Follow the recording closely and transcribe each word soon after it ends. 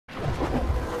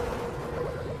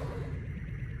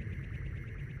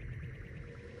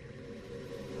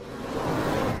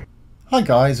Hi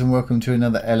guys, and welcome to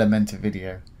another Elementor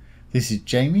video. This is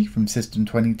Jamie from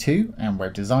System22 and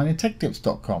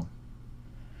webdesignandtechtips.com.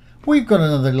 We've got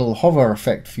another little hover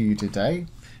effect for you today.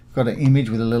 We've got an image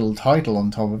with a little title on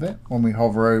top of it. When we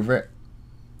hover over it,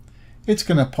 it's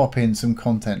going to pop in some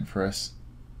content for us.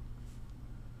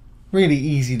 Really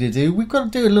easy to do. We've got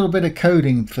to do a little bit of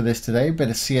coding for this today, a bit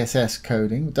of CSS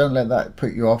coding. Don't let that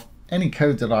put you off. Any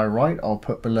code that I write I'll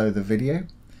put below the video,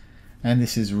 and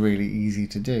this is really easy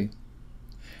to do.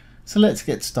 So let's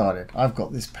get started. I've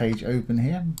got this page open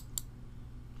here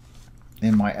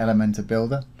in my Elementor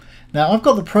builder. Now I've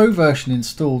got the Pro version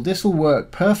installed. This will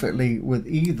work perfectly with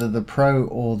either the Pro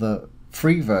or the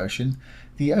free version.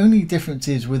 The only difference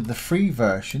is with the free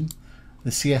version,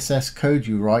 the CSS code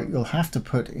you write, you'll have to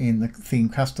put in the theme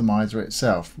customizer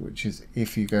itself, which is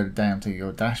if you go down to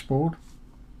your dashboard,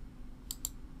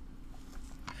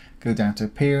 go down to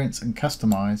Appearance and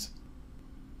Customize.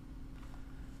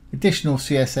 Additional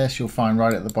CSS you'll find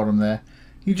right at the bottom there.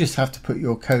 You just have to put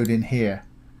your code in here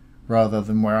rather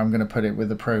than where I'm going to put it with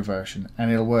the Pro version,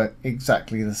 and it'll work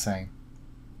exactly the same.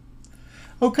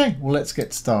 Okay, well let's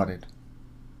get started.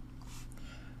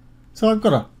 So I've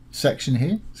got a section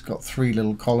here. It's got 3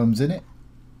 little columns in it.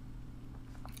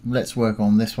 Let's work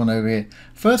on this one over here.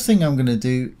 First thing I'm going to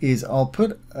do is I'll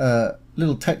put a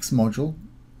little text module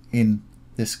in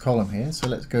this column here. So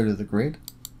let's go to the grid.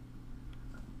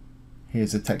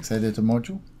 Here's a text editor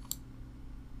module.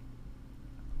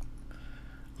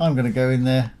 I'm going to go in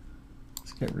there.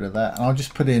 Let's get rid of that. And I'll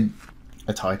just put in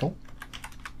a title.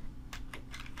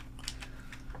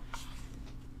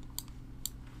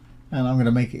 And I'm going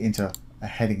to make it into a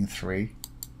heading 3.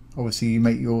 Obviously you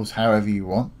make yours however you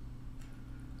want.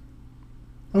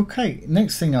 Okay,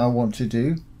 next thing I want to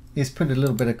do is put a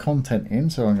little bit of content in.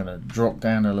 So I'm going to drop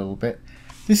down a little bit.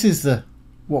 This is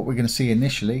what we're going to see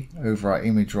initially over our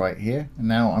image right here, and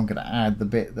now I'm going to add the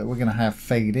bit that we're going to have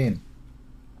fade in.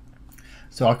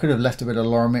 So I could have left a bit of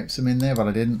lorem ipsum in there, but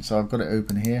I didn't, so I've got it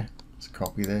open here. Let's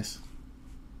copy this,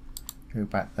 go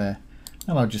back there,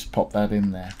 and I'll just pop that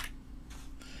in there.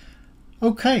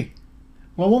 Okay,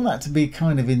 well I want that to be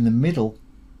kind of in the middle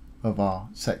of our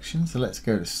section, so let's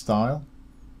go to Style,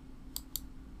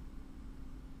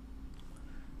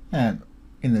 and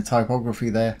in the typography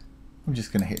there I'm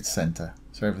just going to hit center,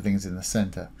 so everything's in the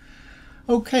center.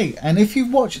 Okay, and if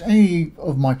you've watched any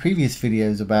of my previous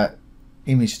videos about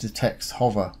image to text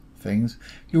hover things,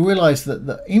 you'll realize that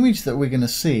the image that we're going to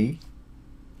see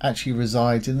actually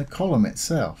resides in the column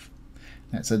itself.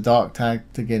 That's a dark tag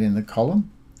to get in the column,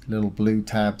 a little blue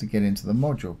tab to get into the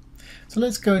module. So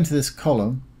let's go into this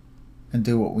column and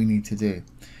do what we need to do.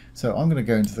 So I'm going to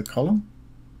go into the column,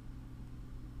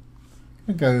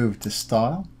 I'm going to go over to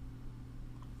Style,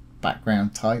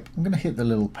 Background Type. I'm going to hit the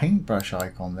little paintbrush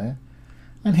icon there,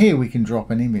 and here we can drop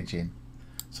an image in.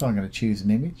 So I'm going to choose an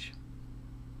image.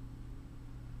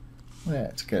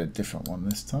 Let's get a different one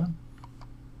this time,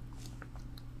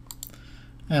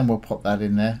 and we'll pop that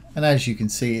in there, and as you can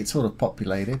see it's sort of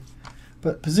populated,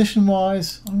 but position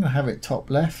wise I'm going to have it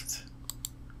top left.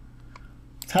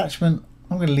 Attachment,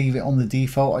 I'm going to leave it on the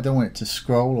default. I don't want it to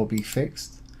scroll or be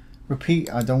fixed.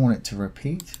 Repeat, I don't want it to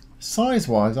repeat. Size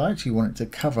wise I actually want it to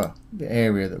cover the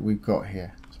area that we've got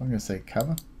here, so I'm going to say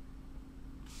cover.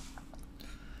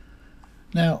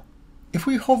 Now if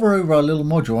we hover over our little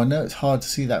module, I know it's hard to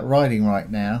see that writing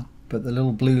right now, but the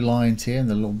little blue lines here and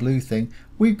the little blue thing,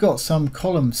 we've got some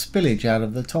column spillage out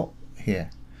of the top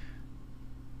here,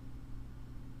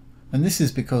 and this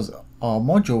is because our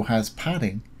module has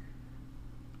padding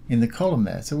in the column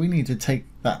there, so we need to take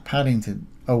that padding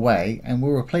away, and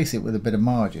we'll replace it with a bit of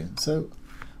margin. So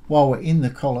while we're in the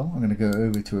column, I'm going to go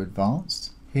over to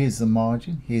Advanced. Here's the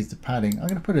margin, here's the padding. I'm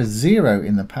going to put a 0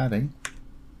 in the padding.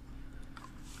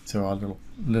 So our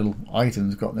little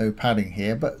item's got no padding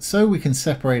here, but so we can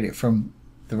separate it from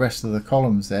the rest of the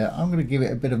columns there, I'm going to give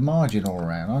it a bit of margin all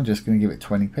around. I'm just going to give it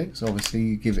 20 pixels. Obviously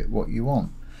you give it what you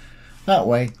want. That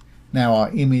way now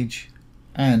our image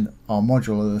and our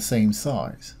module are the same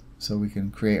size, so we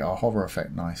can create our hover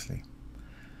effect nicely.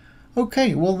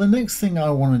 Okay, well the next thing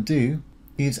I want to do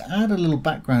is add a little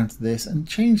background to this and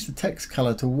change the text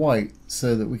color to white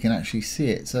so that we can actually see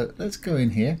it. So let's go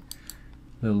in here,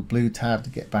 little blue tab to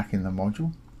get back in the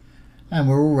module, and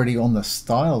we're already on the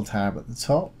Style tab at the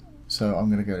top, so I'm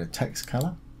going to go to text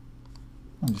color.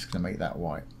 I'm just going to make that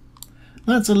white.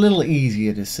 That's a little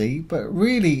easier to see, but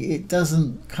really it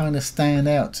doesn't kind of stand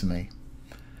out to me,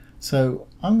 so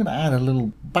I'm going to add a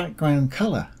little background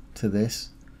color to this,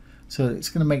 so it's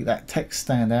going to make that text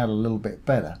stand out a little bit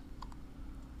better.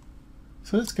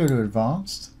 So let's go to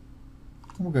Advanced,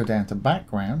 and we'll go down to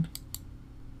Background.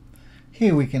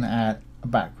 Here we can add a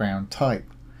background type.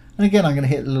 And again, I'm going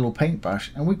to hit the little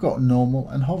paintbrush, and we've got normal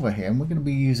and hover here, and we're going to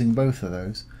be using both of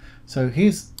those. So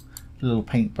here's the little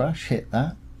paintbrush, hit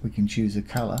that. We can choose a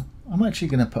color. I'm actually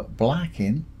going to put black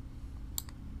in,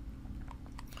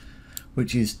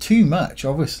 which is too much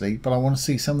obviously, but I want to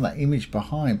see some of that image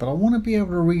behind, but I want to be able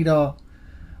to read our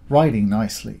writing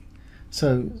nicely.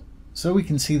 So we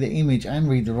can see the image and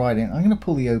read the writing. I'm going to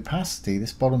pull the opacity,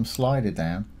 this bottom slider,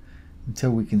 down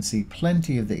until we can see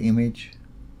plenty of the image,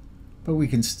 but we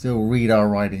can still read our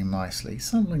writing nicely.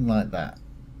 Something like that.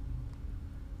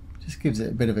 Just gives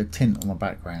it a bit of a tint on the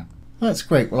background. That's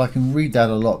great. Well, I can read that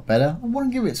a lot better. I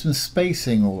want to give it some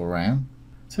spacing all around.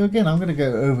 So again, I'm going to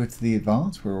go over to the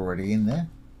advanced. We're already in there.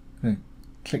 I'm going to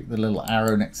click the little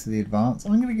arrow next to the advanced.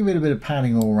 I'm going to give it a bit of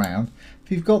padding all around.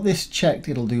 If you've got this checked,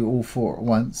 it'll do all 4 at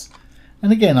once.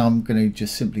 And again, I'm going to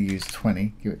just simply use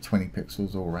 20, give it 20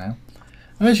 pixels all around.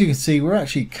 And as you can see, we're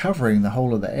actually covering the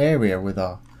whole of the area with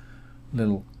our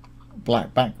little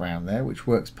black background there, which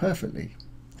works perfectly.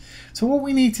 So what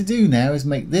we need to do now is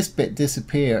make this bit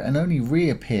disappear and only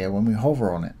reappear when we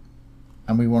hover on it.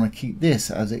 And we want to keep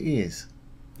this as it is.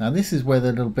 Now this is where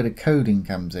the little bit of coding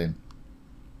comes in.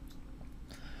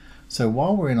 So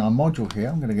while we're in our module here,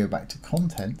 I'm going to go back to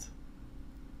content.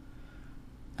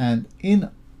 And in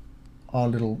our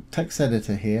little text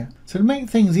editor here, so to make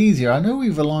things easier, I know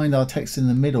we've aligned our text in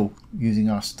the middle using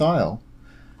our style,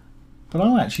 but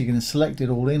I'm actually going to select it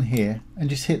all in here and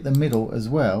just hit the middle as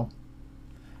well.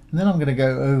 And then I'm going to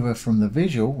go over from the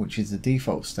visual, which is the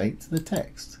default state, to the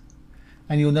text.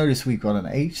 And you'll notice we've got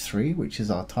an H3, which is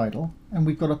our title, and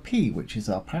we've got a P, which is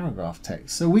our paragraph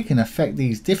text. So we can affect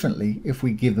these differently if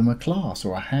we give them a class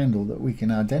or a handle that we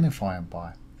can identify them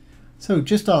by. So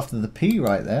just after the P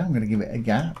right there, I'm going to give it a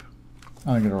gap.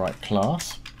 I'm going to write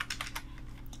class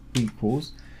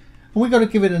equals, and we've got to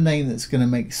give it a name that's going to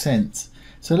make sense.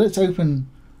 So let's open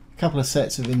a couple of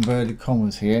sets of inverted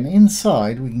commas here, and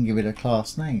inside we can give it a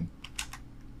class name.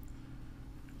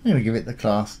 I'm going to give it the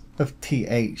class of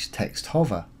TH text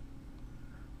hover.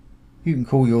 You can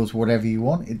call yours whatever you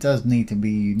want. It does need to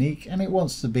be unique, and it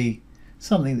wants to be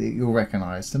something that you'll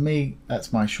recognize. To me,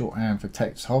 that's my shorthand for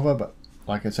text hover, but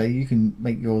like I say, you can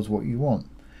make yours what you want.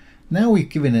 Now we've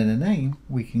given it a name,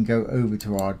 we can go over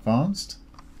to our advanced,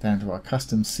 down to our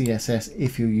custom CSS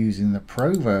if you're using the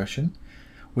pro version.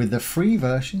 With the free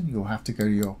version, you'll have to go to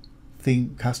your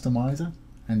theme customizer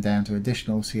and down to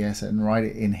additional CSS and write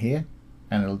it in here,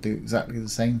 and it'll do exactly the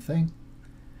same thing.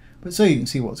 But so you can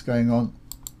see what's going on,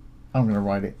 I'm going to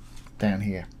write it down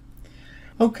here.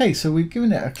 Okay, so we've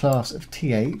given it a class of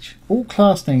TH. All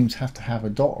class names have to have a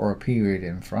dot or a period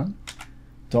in front.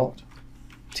 Dot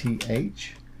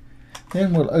TH.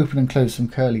 Then we'll open and close some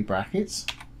curly brackets.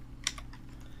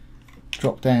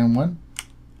 Drop down one.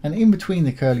 And in between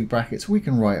the curly brackets we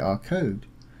can write our code.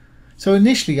 So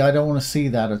initially I don't want to see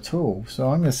that at all, so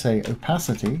I'm going to say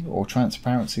opacity or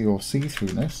transparency or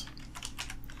see-throughness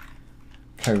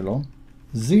colon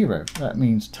 0. That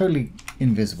means totally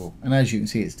invisible, and as you can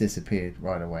see it's disappeared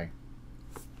right away.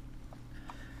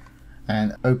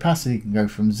 And opacity can go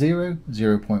from 0,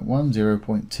 0.1,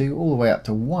 0.2 all the way up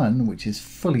to 1, which is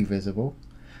fully visible.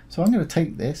 So I'm going to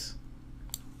take this,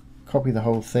 copy the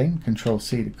whole thing, Control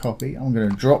C to copy. I'm going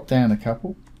to drop down a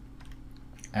couple,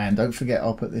 and don't forget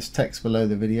I'll put this text below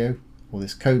the video, or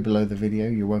this code below the video.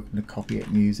 You're welcome to copy it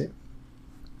and use it.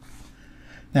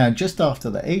 Now just after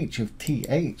the H of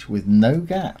TH with no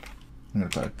gap, I'm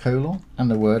going to put a colon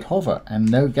and the word hover, and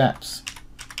no gaps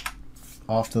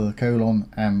after the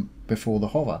colon and before the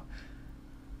hover.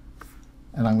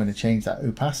 And I'm going to change that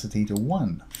opacity to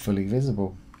 1, fully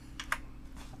visible.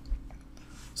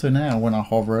 So now when I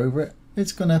hover over it,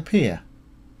 it's going to appear.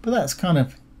 But that's kind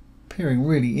of appearing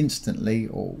really instantly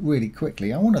or really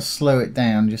quickly. I want to slow it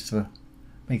down just to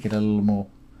make it a little more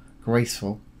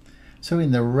graceful. So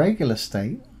in the regular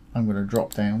state, I'm going to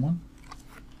drop down one.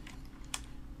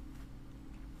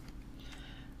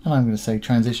 And I'm going to say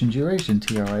transition duration,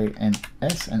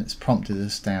 TRANS, and it's prompted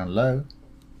us down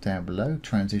below,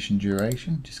 transition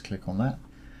duration, just click on that.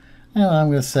 And I'm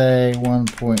going to say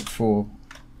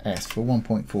 1.4S for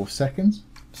 1.4 seconds,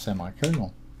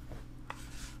 semicolon.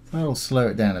 That'll slow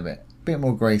it down a bit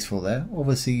more graceful there.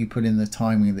 Obviously you put in the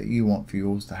timing that you want for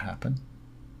yours to happen.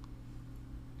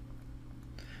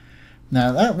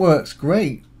 Now that works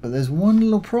great, but there's one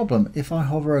little problem. If I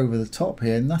hover over the top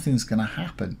here, nothing's going to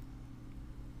happen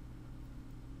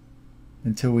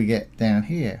until we get down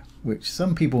here, which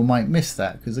some people might miss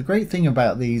that, because the great thing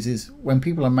about these is when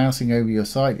people are mousing over your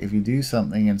site, if you do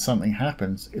something and something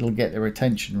happens, it'll get their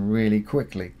attention really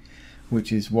quickly,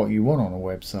 which is what you want on a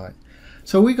website.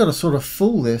 So we got to sort of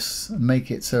fool this and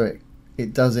make it so it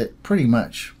it does it pretty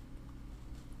much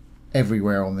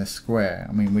everywhere on this square.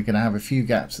 I mean, we're going to have a few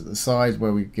gaps at the sides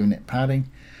where we've given it padding,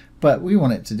 but we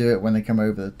want it to do it when they come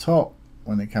over the top,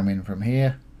 when they come in from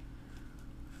here.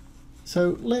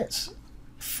 So let's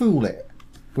fool it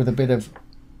with a bit of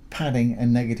padding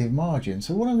and negative margin.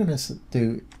 So what I'm going to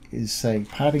do is say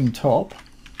padding top,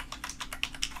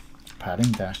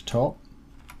 padding dash top,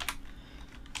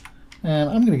 and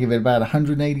I'm going to give it about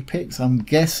 180 pixels. I'm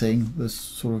guessing the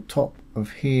sort of top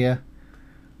of here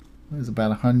is about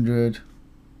 100.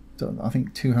 I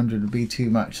think 200 would be too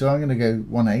much, so I'm going to go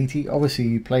 180. Obviously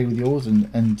you play with yours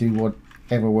and do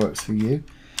whatever works for you.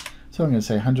 So I'm going to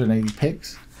say 180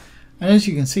 pixels, and as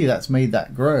you can see, that's made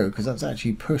that grow because that's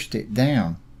actually pushed it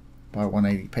down by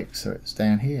 180 pixels, so it's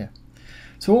down here.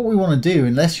 So what we want to do,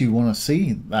 unless you want to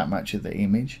see that much of the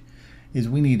image, is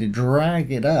we need to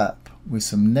drag it up with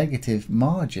some negative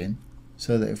margin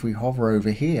so that if we hover over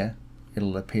here,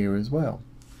 it'll appear as well.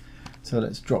 So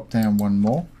let's drop down one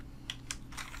more,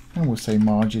 and we'll say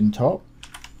margin top,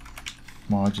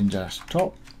 margin dash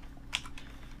top,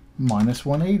 minus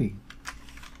 180.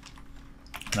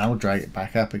 That'll drag it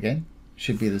back up again.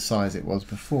 Should be the size it was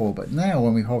before, but now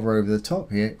when we hover over the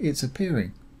top here, it's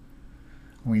appearing.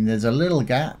 I mean, there's a little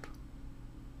gap,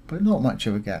 but not much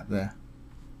of a gap there.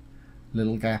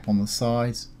 Little gap on the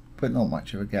sides, but not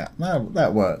much of a gap. Now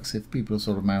that works. If people are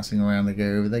sort of mousing around, they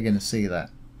go over, they're going to see that.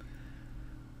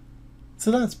 So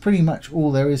that's pretty much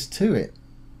all there is to it.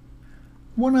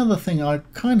 One other thing I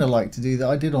kind of like to do that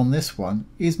I did on this one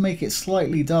is make it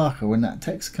slightly darker when that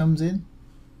text comes in.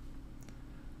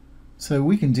 So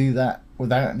we can do that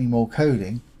without any more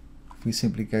coding. If we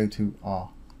simply go to our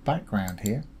background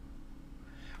here,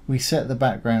 we set the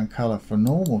background color for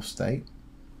normal state.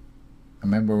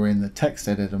 Remember, we're in the text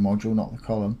editor module, not the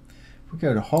column. If we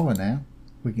go to hover now,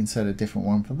 we can set a different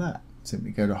one for that.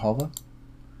 Simply go to hover,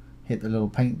 hit the little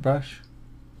paintbrush,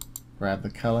 grab the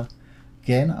color.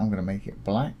 Again, I'm going to make it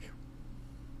black.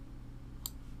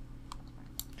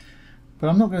 But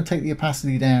I'm not going to take the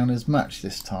opacity down as much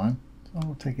this time. So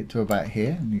I'll take it to about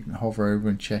here, and you can hover over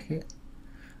and check it.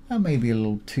 That may be a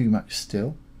little too much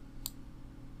still.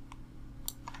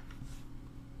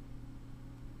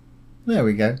 There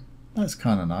we go. That's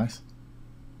kind of nice.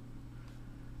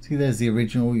 See, there's the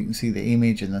original. You can see the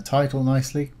image and the title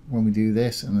nicely. When we do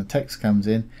this and the text comes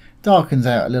in, darkens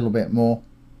out a little bit more.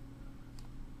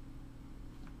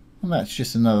 And that's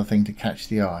just another thing to catch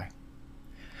the eye.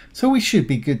 So we should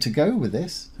be good to go with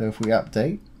this. So if we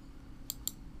update,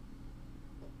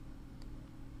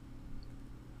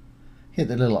 hit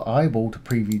the little eyeball to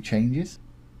preview changes.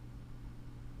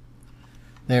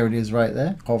 There it is right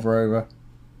there. Hover over.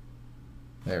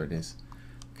 There it is.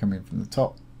 Come in from the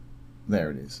top. There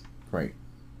it is. Great.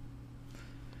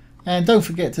 And don't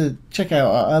forget to check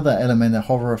out our other Elementor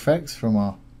hover effects from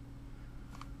our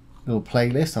little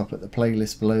playlist. I'll put the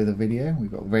playlist below the video.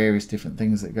 We've got various different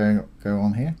things that go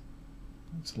on here.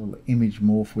 It's a little image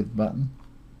morph with button.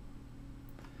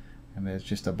 And there's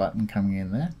just a button coming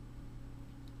in there.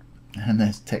 And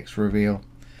there's text reveal.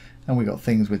 And we've got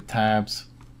things with tabs.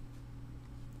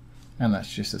 And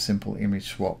that's just a simple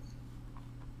image swap.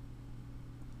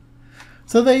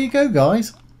 So there you go,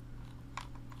 guys.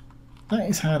 That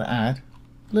is how to add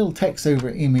a little text over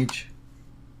image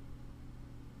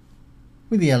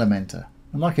with the Elementor.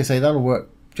 And like I say, that'll work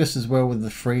just as well with the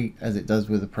free as it does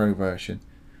with the pro version.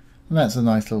 And that's a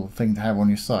nice little thing to have on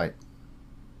your site.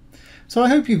 So I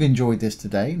hope you've enjoyed this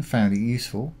today and found it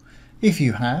useful. If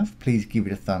you have, please give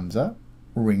it a thumbs up,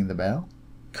 ring the bell,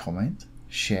 comment,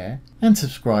 share, and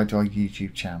subscribe to our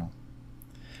YouTube channel.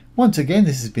 Once again,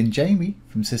 this has been Jamie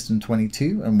from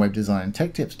System22 and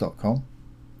webdesignandtechtips.com.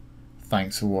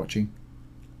 Thanks for watching.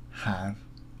 Have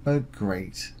a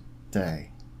great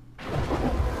day.